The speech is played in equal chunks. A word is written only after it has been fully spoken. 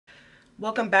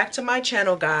Welcome back to my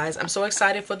channel, guys. I'm so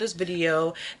excited for this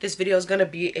video. This video is going to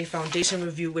be a foundation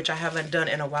review, which I haven't done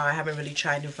in a while. I haven't really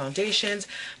tried new foundations,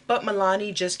 but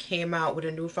Milani just came out with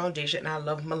a new foundation, and I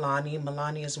love Milani.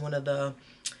 Milani is one of the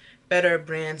better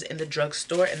brands in the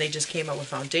drugstore, and they just came out with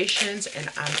foundations, and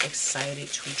I'm excited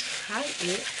to try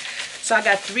it. So I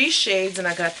got 3 shades, and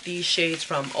I got these shades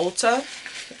from Ulta,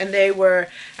 and they were,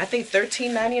 I think,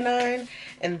 $13.99,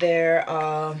 and they're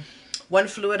 1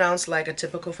 fluid ounce, like a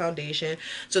typical foundation.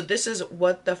 So this is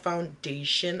what the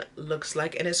foundation looks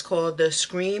like, and it's called the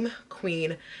Scream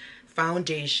Queen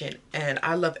foundation. And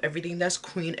I love everything that's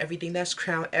queen, everything that's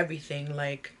crown, everything.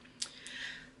 Like,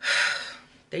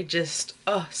 they just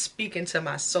speak into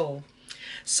my soul.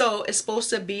 So it's supposed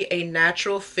to be a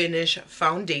natural finish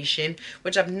foundation,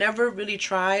 which I've never really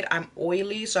tried. I'm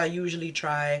oily, so I usually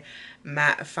try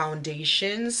matte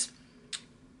foundations.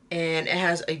 And it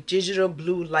has a digital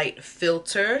blue light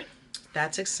filter.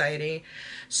 That's exciting.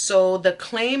 So the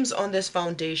claims on this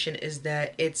foundation is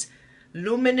that it's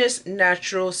luminous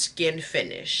natural skin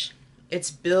finish.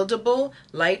 It's buildable,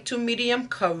 light to medium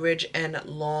coverage, and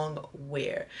long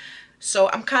wear. So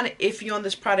I'm kind of iffy on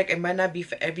this product. It might not be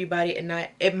for everybody, and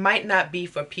it might not be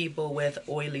for people with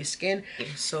oily skin.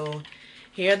 So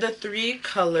here are the 3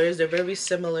 colors. They're very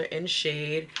similar in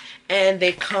shade, and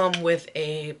they come with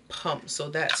a pump, so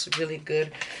that's really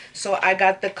good. So I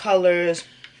got the colors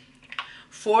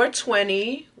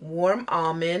 420 warm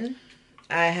almond.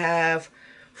 I have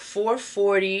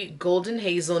 440 golden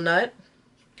hazelnut,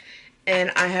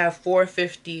 and I have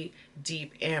 450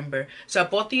 deep amber. So I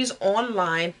bought these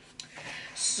online.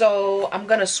 So I'm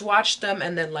gonna swatch them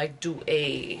and then like do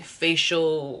a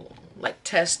facial like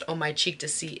test on my cheek to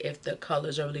see if the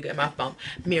colors are really good. My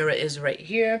mirror is right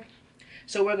here.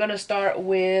 So we're gonna start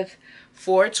with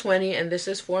 420, and this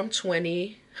is Form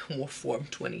 20. Well, Form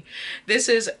 20. This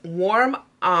is warm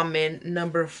almond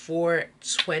number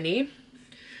 420.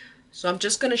 So I'm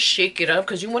just gonna shake it up,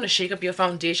 because you want to shake up your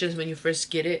foundations when you first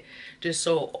get it, just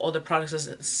so all the products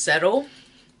doesn't settle.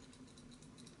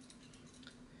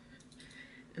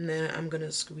 And then I'm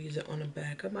gonna squeeze it on the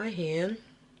back of my hand,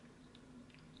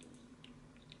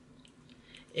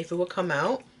 if it will come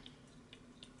out.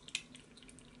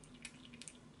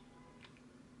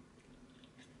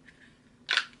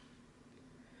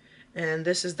 And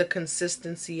this is the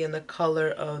consistency and the color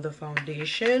of the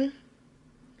foundation.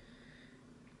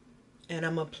 And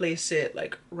I'm gonna place it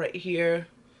like right here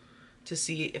to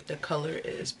see if the color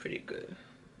is pretty good.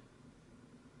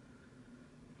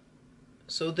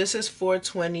 So this is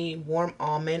 420 warm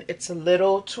almond. It's a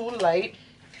little too light.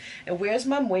 And where's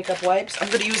my makeup wipes? I'm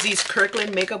gonna use these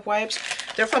Kirkland makeup wipes.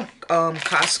 They're from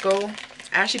Costco. I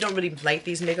actually don't really like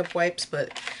these makeup wipes,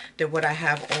 but they're what I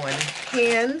have on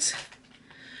hand.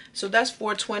 So that's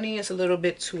 420. It's a little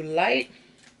bit too light.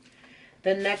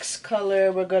 The next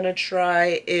color we're gonna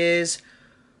try is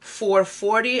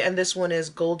 440, and this one is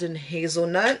golden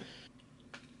hazelnut.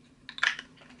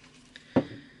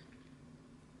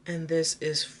 And this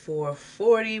is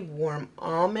 440 warm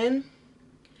almond.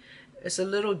 It's a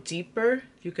little deeper,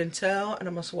 you can tell, and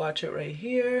I'm gonna swatch it right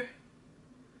here.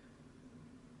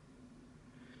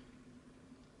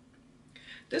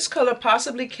 This color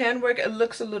possibly can work. It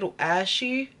looks a little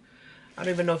ashy. I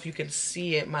don't even know if you can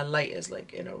see it. My light is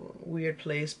like in a weird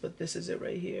place, but this is it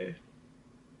right here.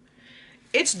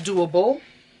 It's doable.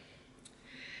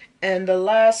 And the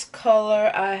last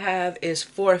color I have is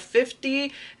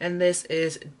 450, and this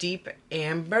is deep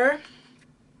amber.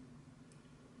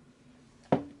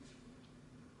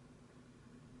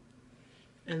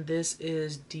 And this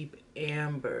is deep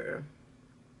amber.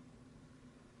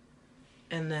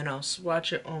 And then I'll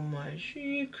swatch it on my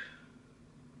cheek.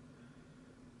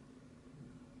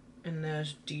 And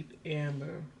that's deep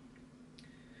amber.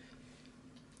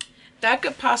 That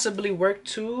could possibly work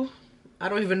too. I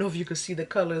don't even know if you can see the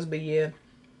colors, but yeah.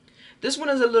 This one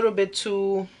is a little bit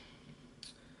too,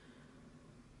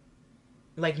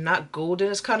 like, not golden.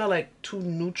 It's kind of like too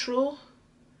neutral.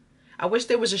 I wish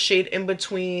there was a shade in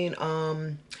between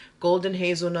golden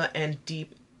hazelnut and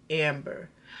deep amber.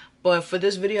 But for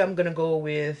this video, I'm going to go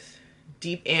with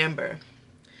deep amber.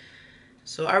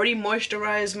 So I already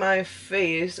moisturized my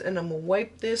face, and I'm going to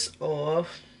wipe this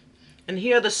off. And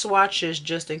here are the swatches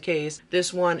just in case.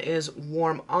 This one is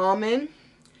warm almond.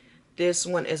 This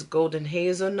one is golden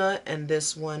hazelnut. And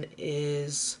this one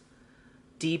is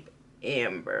deep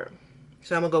amber.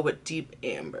 So I'm going to go with deep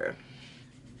amber.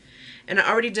 And I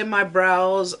already did my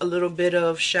brows, a little bit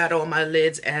of shadow on my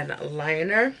lids, and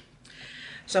liner.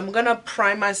 So I'm going to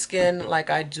prime my skin like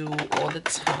I do all the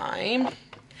time.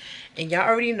 And y'all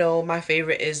already know my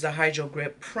favorite is the Hydro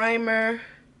Grip Primer.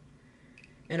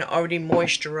 and already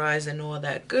moisturized and all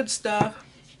that good stuff.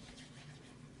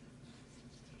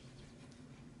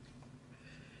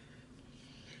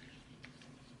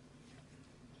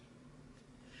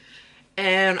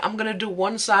 And I'm gonna do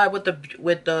one side with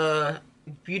the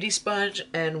beauty sponge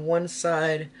and one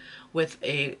side with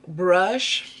a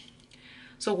brush.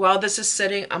 So while this is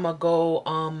setting, I'm gonna go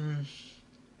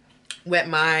wet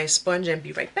my sponge and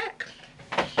be right back.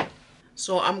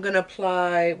 So I'm gonna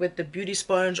apply with the beauty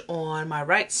sponge on my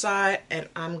right side, and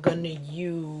I'm gonna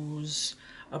use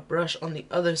a brush on the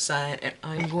other side, and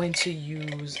I'm going to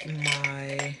use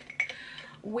my,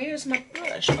 where's my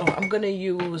brush? Oh, I'm gonna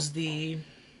use the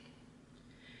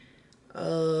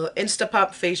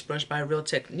Instapop face brush by Real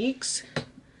Techniques.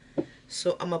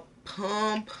 So I'm gonna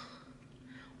pump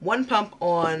one pump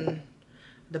on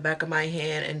the back of my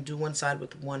hand and do one side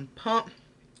with one pump.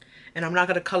 And I'm not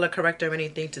going to color correct or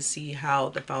anything to see how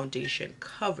the foundation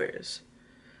covers.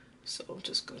 So I'm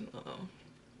just going to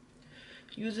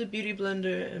use a beauty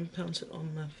blender and pounce it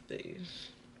on my face.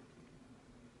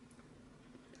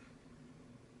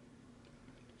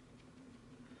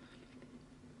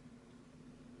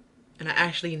 And I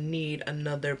actually need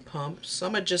another pump, so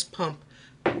I'm going to just pump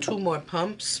 2 more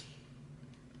pumps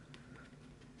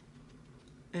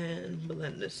and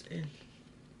blend this in.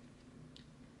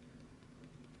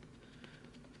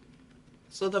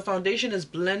 So the foundation is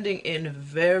blending in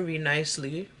very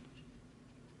nicely,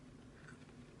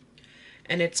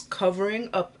 and it's covering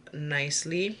up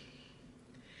nicely.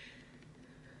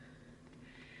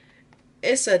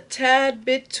 It's a tad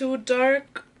bit too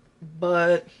dark,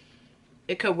 but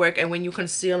it could work, and when you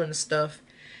conceal and stuff,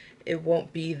 it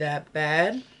won't be that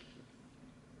bad.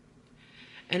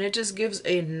 And it just gives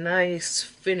a nice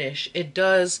finish. It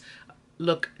does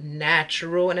look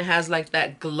natural, and it has like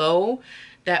that glow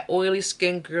that oily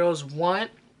skin girls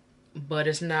want, but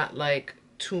it's not like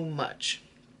too much.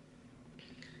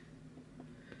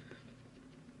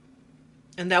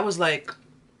 And that was like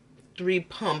 3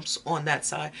 pumps on that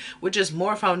side, which is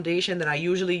more foundation than I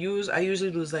usually use. I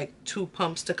usually use like 2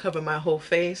 pumps to cover my whole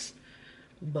face,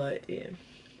 but yeah.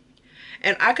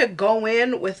 And I could go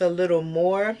in with a little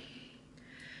more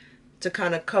to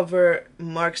kind of cover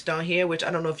marks down here, which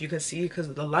I don't know if you can see because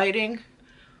of the lighting,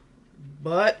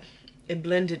 but it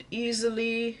blended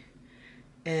easily,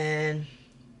 and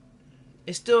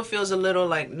it still feels a little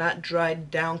like not dried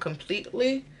down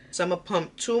completely. So I'm gonna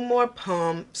pump 2 more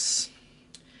pumps,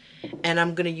 and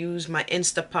I'm gonna use my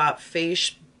Instapop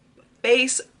face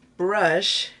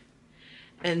brush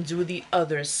and do the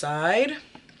other side.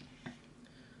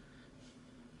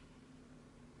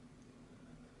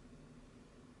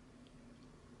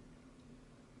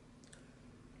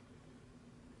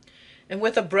 And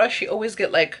with a brush, you always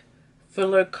get like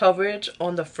fuller coverage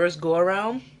on the first go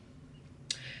around.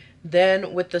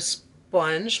 Then with the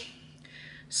sponge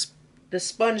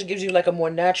gives you like a more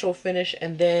natural finish,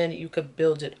 and then you could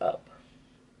build it up.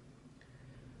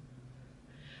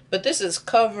 But this is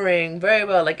covering very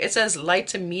well. Like it says light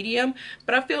to medium,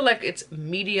 but I feel like it's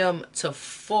medium to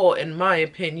full in my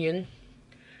opinion.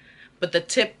 But the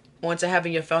tip onto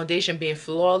having your foundation being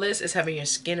flawless is having your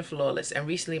skin flawless. And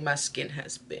recently my skin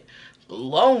has been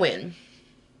glowing.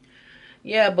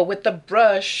 Yeah, but with the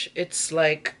brush, it's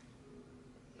like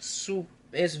soup.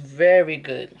 It's very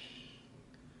good.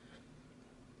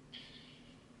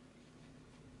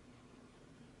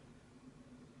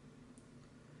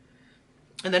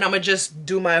 And then I'm gonna just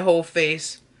do my whole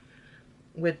face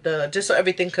with the, just so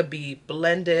everything could be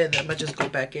blended. I'm gonna just go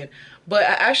back in. But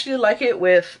I actually like it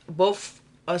with both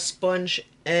a sponge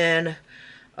and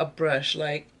a brush.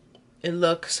 Like it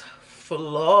looks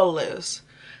flawless.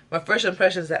 My first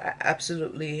impression is that I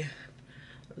absolutely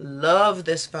love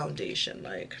this foundation.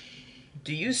 Like,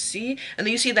 do you see? And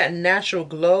then you see that natural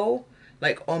glow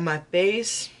like on my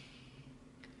face.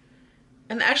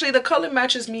 And actually the color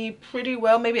matches me pretty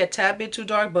well. Maybe a tad bit too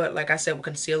dark, but like I said, with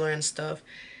concealer and stuff,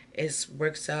 it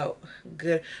works out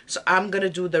good. So I'm gonna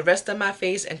do the rest of my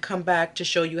face and come back to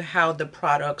show you how the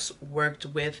products worked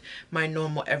with my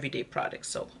normal everyday products.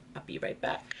 So I'll be right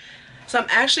back. So I'm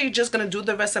actually just gonna do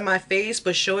the rest of my face,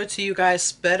 but show it to you guys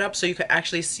sped up so you can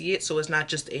actually see it, so it's not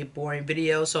just a boring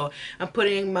video. So I'm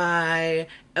putting my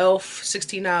e.l.f.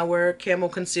 16-hour camo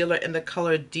concealer in the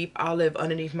color Deep Olive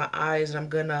underneath my eyes, and I'm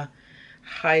gonna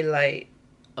highlight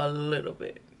a little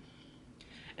bit,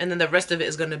 and then the rest of it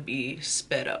is going to be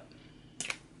sped up.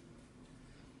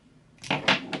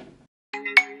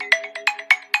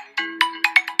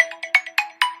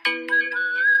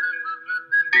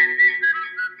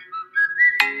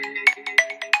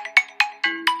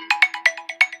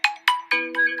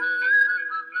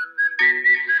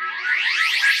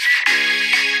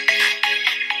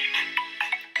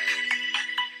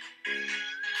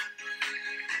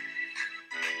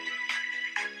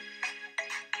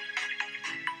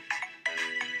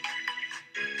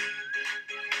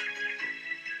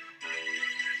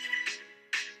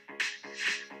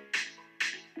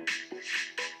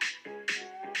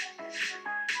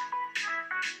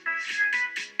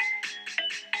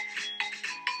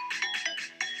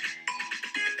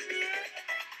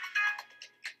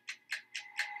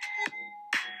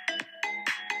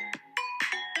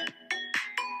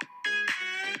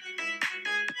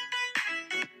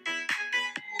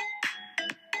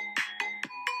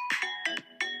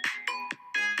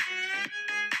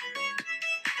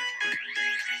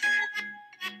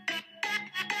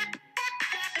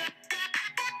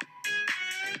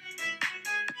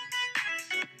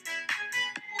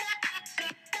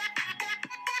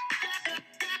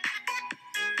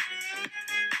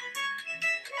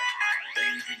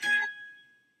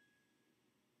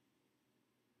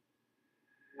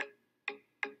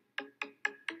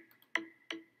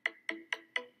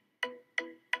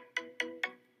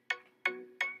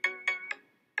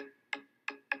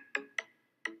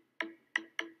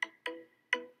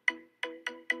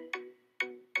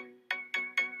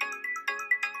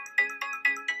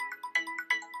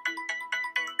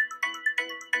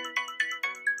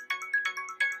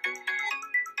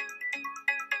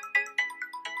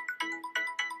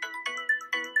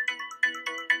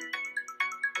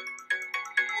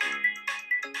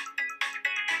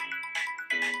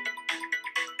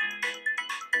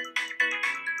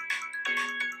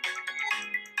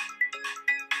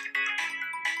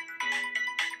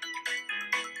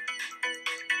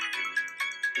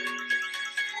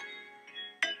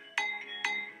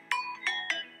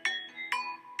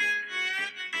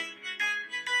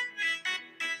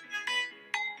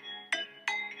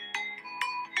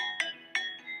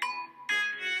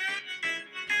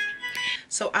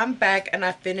 So I'm back and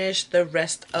I finished the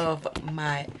rest of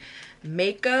my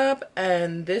makeup,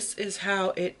 and this is how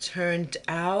it turned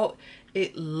out.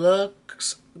 It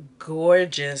looks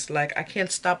gorgeous. Like, I can't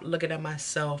stop looking at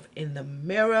myself in the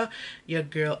mirror. Your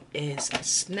girl is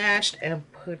snatched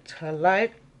and put to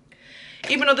life.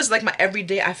 Even though this is like my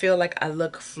everyday, I feel like I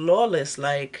look flawless.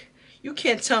 Like, you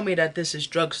can't tell me that this is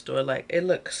drugstore. Like, it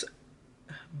looks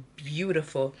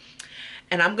beautiful.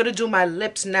 And I'm gonna do my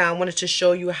lips now. I wanted to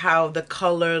show you how the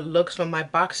color looks from my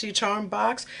BoxyCharm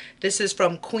box. This is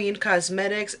from Queen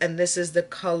Cosmetics, and this is the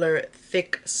color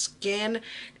Thick Skin.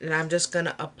 And I'm just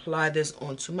gonna apply this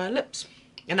onto my lips.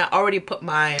 And I already put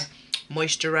my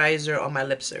moisturizer on my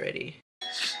lips already.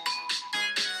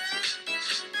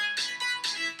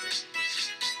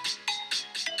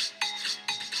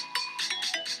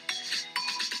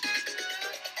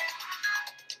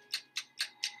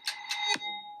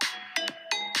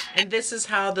 And this is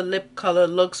how the lip color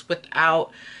looks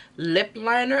without lip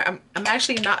liner. I'm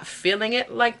actually not feeling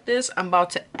it like this. I'm about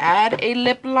to add a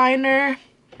lip liner.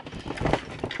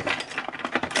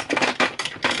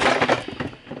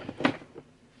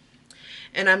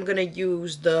 And I'm going to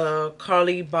use the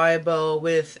Carly Bible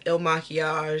with Il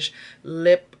Makiage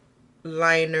lip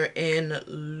liner in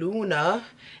Luna.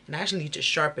 And I actually need to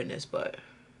sharpen this, but...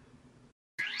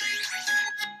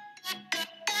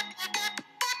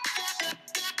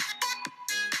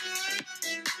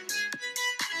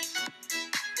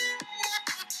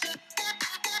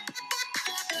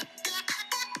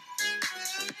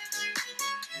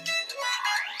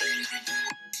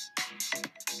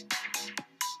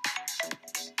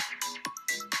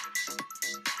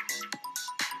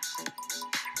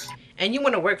 And you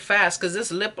want to work fast because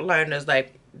this lip liner is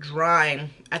like drying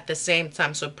at the same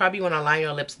time. So probably want to line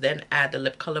your lips, then add the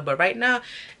lip color. But right now,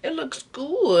 it looks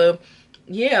good.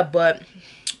 Yeah, but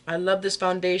I love this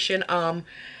foundation. I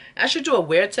should do a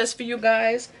wear test for you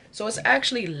guys. So it's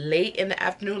actually late in the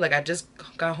afternoon. Like, I just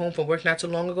got home from work not too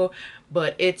long ago.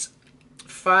 But it's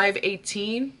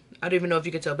 5:18. I don't even know if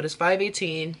you can tell, but it's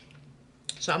 5:18.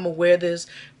 So I'm gonna wear this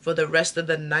for the rest of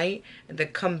the night and then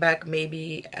come back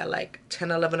maybe at like 10,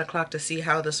 11 o'clock to see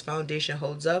how this foundation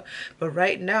holds up. But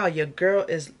right now, your girl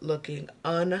is looking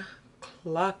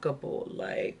unclockable.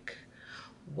 Like,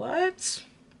 what?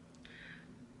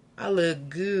 I look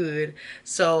good.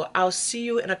 So I'll see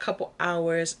you in a couple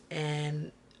hours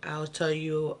and I'll tell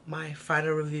you my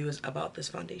final reviews about this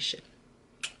foundation.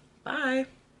 Bye.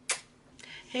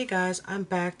 Hey guys, I'm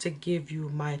back to give you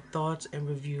my thoughts and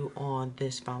review on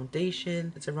this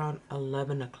foundation. It's around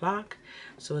 11 o'clock,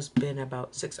 so it's been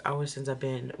about 6 hours since I've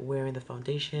been wearing the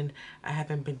foundation. I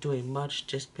haven't been doing much,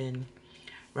 just been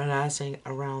relaxing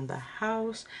around the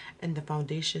house, and the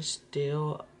foundation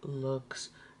still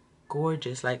looks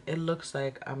gorgeous. Like, it looks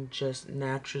like I'm just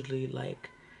naturally like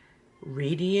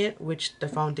radiant, which the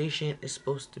foundation is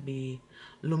supposed to be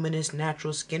luminous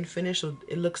natural skin finish, so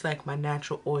it looks like my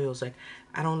natural oils. Like,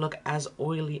 I don't look as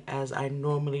oily as I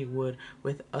normally would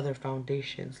with other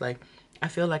foundations. Like, I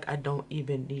feel like I don't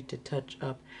even need to touch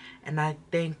up, and I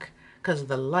think because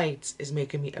the lights is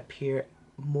making me appear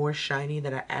more shiny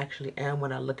than I actually am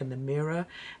when I look in the mirror.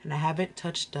 And I haven't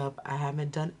touched up, I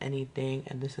haven't done anything,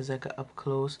 and this is like a up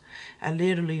close. I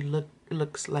literally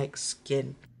looks like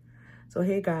skin. So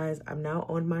hey guys, I'm now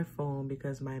on my phone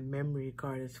because my memory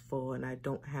card is full and I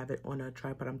don't have it on a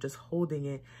tripod. I'm just holding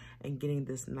it and getting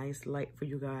this nice light for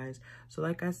you guys. So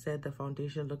like I said, the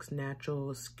foundation looks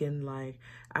natural, skin-like.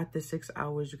 After 6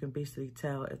 hours, you can basically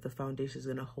tell if the foundation is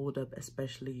gonna hold up,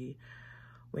 especially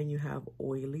when you have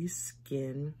oily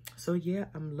skin. So yeah,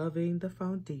 I'm loving the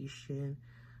foundation.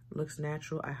 Looks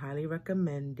natural, I highly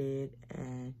recommend it.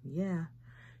 And yeah,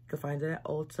 you can find it at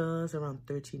Ulta's around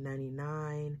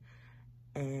 $13.99.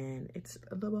 And it's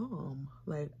the bomb.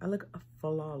 Like, I look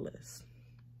flawless,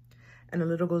 and a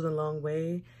little goes a long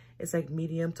way. It's like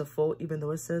medium to full, even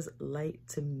though it says light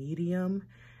to medium,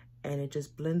 and it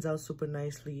just blends out super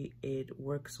nicely. It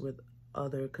works with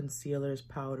other concealers,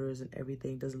 powders, and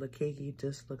everything. Doesn't look cakey,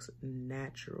 just looks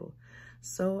natural.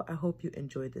 So I hope you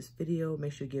enjoyed this video.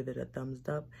 Make sure you give it a thumbs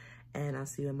up, and I'll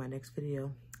see you in my next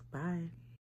video. Bye.